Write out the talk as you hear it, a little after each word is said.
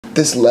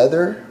This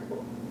leather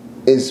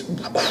is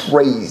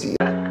crazy.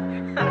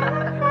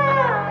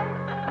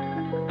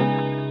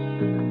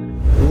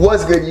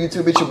 What's good,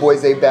 YouTube? It's your boy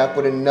Zay back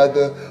with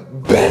another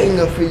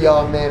banger for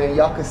y'all, man. And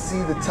y'all can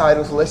see the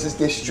title, so let's just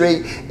get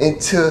straight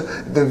into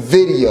the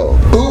video.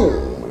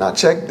 Boom! Now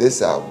check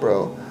this out,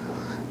 bro.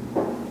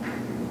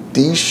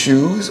 These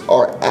shoes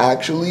are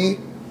actually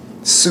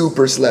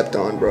super slept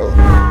on, bro.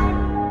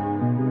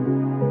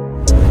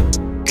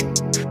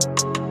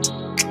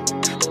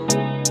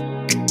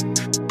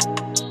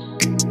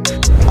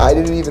 I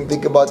didn't even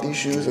think about these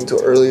shoes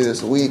until earlier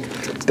this week.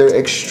 They're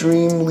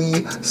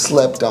extremely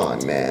slept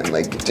on, man.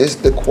 Like,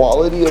 just the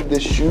quality of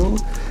this shoe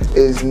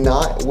is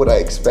not what I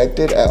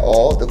expected at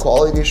all. The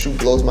quality of this shoe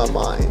blows my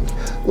mind.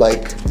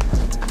 Like,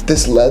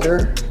 this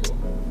leather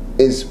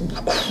is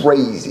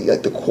crazy.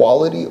 Like, the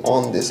quality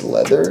on this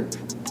leather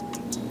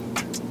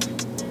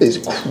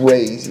is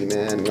crazy,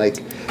 man.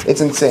 Like, it's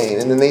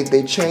insane. And then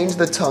they changed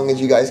the tongue, as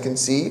you guys can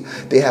see.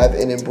 They have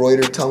an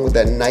embroidered tongue with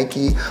that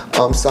Nike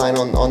sign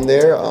on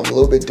there, a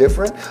little bit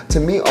different. To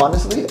me,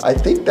 honestly, I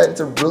think that it's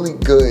a really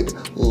good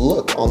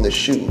look on the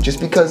shoe, just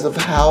because of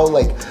how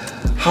like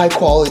high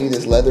quality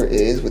this leather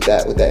is with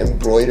that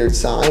embroidered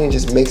sign. It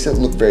just makes it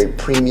look very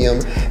premium.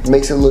 It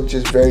makes it look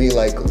just very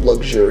like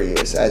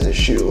luxurious as a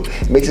shoe.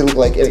 It makes it look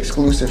like an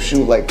exclusive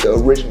shoe like the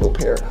original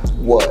pair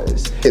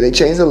was. And they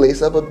changed the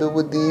lace up a bit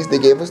with these. They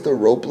gave us the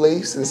rope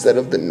lace instead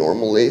of the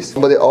normal lace,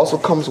 but it also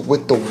comes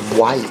with the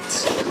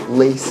white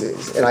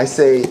laces. And I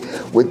say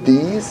with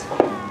these,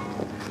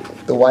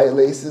 the white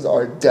laces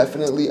are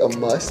definitely a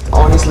must.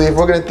 Honestly, if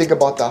we're gonna think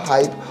about the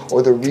hype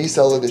or the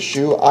resale of the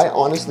shoe, I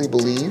honestly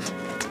believe,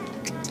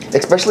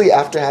 especially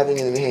after having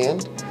it in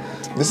hand,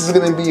 this is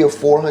gonna be a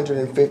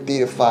 $450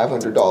 to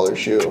 $500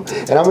 shoe.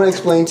 And I'm gonna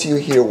explain to you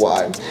here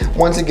why.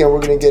 Once again,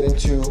 we're gonna get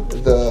into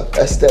the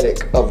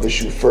aesthetic of the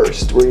shoe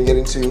first. We're gonna get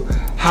into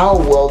how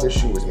well the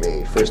shoe was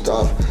made. First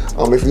off,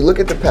 if you look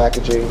at the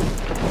packaging,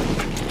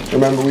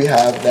 remember we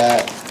have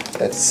that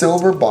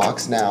silver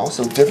box now,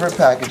 so different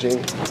packaging.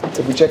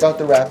 If we check out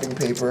the wrapping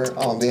paper,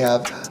 they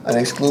have an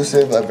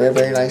exclusive, a very,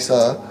 very nice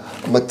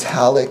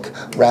metallic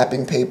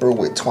wrapping paper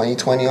with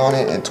 2020 on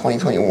it and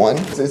 2021.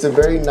 So it's a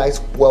very nice,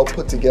 well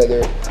put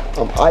together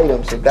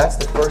item. So that's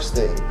the first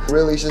thing.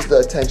 Really, it's just the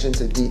attention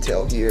to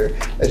detail here.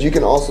 As you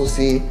can also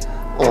see,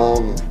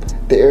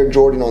 the Air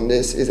Jordan on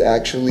this is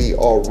actually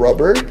all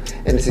rubber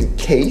and it's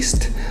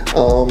encased.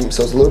 So it's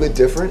a little bit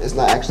different. It's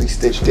not actually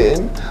stitched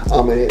in.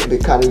 And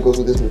it kind of goes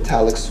with this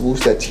metallic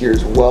swoosh that's here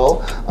as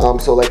well.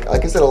 So like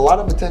I said, a lot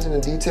of attention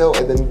to detail.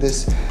 And then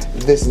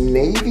this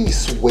navy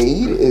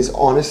suede is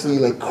honestly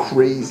like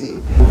crazy.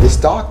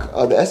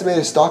 The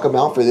estimated stock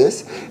amount for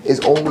this is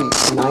only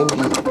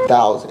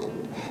 $90,000.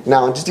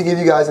 Now, just to give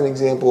you guys an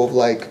example of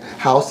like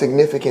how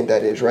significant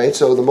that is, right?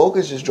 So the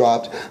Mochas just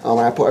dropped, and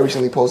I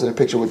recently posted a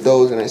picture with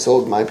those, and I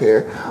sold my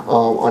pair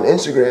on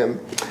Instagram.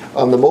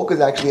 The Mochas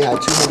actually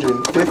had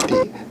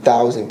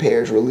 250,000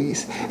 pairs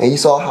released, and you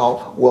saw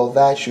how well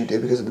that shoe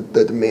did because of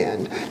the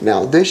demand.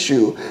 Now, this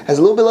shoe has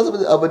a little bit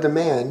less of a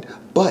demand,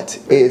 but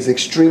it is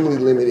extremely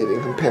limited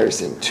in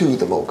comparison to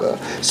the Mocha.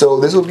 So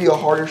this will be a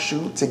harder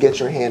shoe to get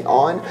your hand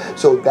on.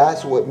 So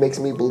that's what makes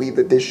me believe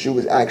that this shoe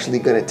is actually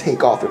gonna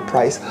take off in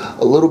price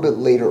a little bit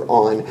later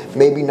on,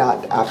 maybe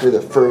not after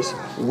the first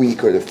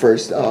week or the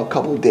first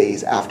couple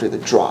days after the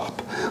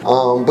drop.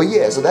 But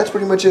yeah, so that's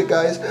pretty much it,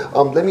 guys.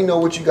 Let me know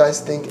what you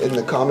guys think in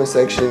the comment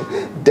section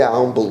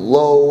down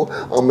below.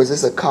 Is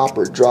this a cop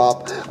or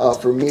drop?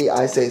 For me,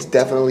 I say it's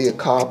definitely a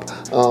cop.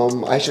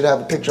 I should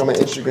have a picture on my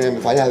Instagram.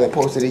 If I haven't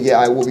posted it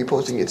yet, I will be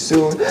posting it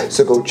soon,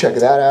 so go check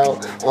that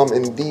out.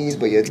 And these,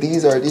 but yeah,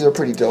 these are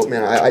pretty dope,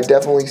 man. I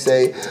definitely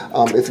say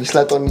if you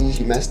slept on these,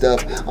 you messed up.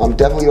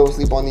 Definitely don't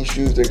sleep on these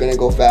shoes. They're gonna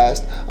go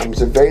fast.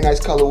 It's a very nice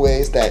colorway.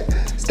 It's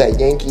that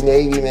Yankee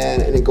navy,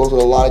 man, and it goes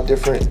with a lot of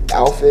different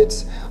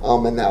outfits.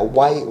 And that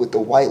white with the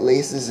white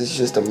laces is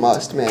just a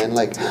must, man.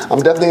 Like,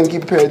 I'm definitely gonna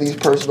keep a pair of these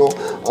personal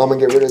and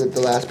get rid of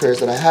the last pairs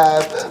that I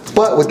have.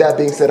 But with that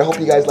being said, I hope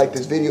you guys liked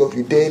this video. If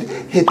you did,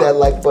 hit that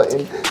like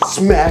button,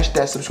 smash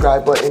that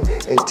subscribe button,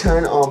 and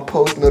turn on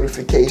post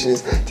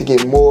notifications to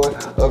get more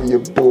of your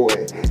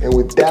boy. And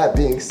with that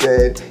being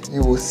said,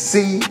 you will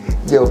see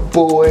your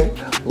boy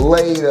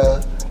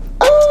later.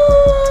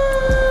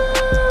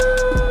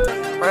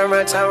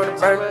 Run time with a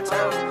bird.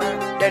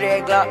 Dirty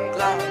egg Glock.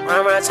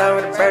 Run time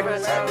with a bird.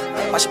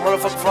 Watch your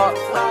motherfucker fuck.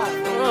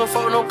 Don't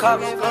fuck with no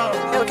cops.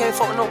 Hell can't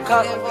fuck with no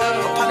cops.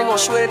 Probably gon'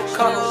 shoot at the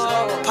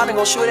cops. Probably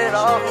gon' shoot at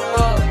all.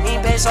 Me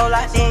and bass so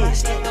like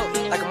this.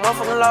 Like a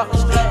motherfucking lock.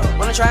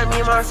 Wanna try me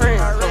and my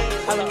friends.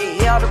 I can get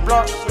hit out the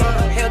block.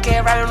 Hell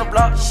can't ride on the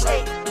block.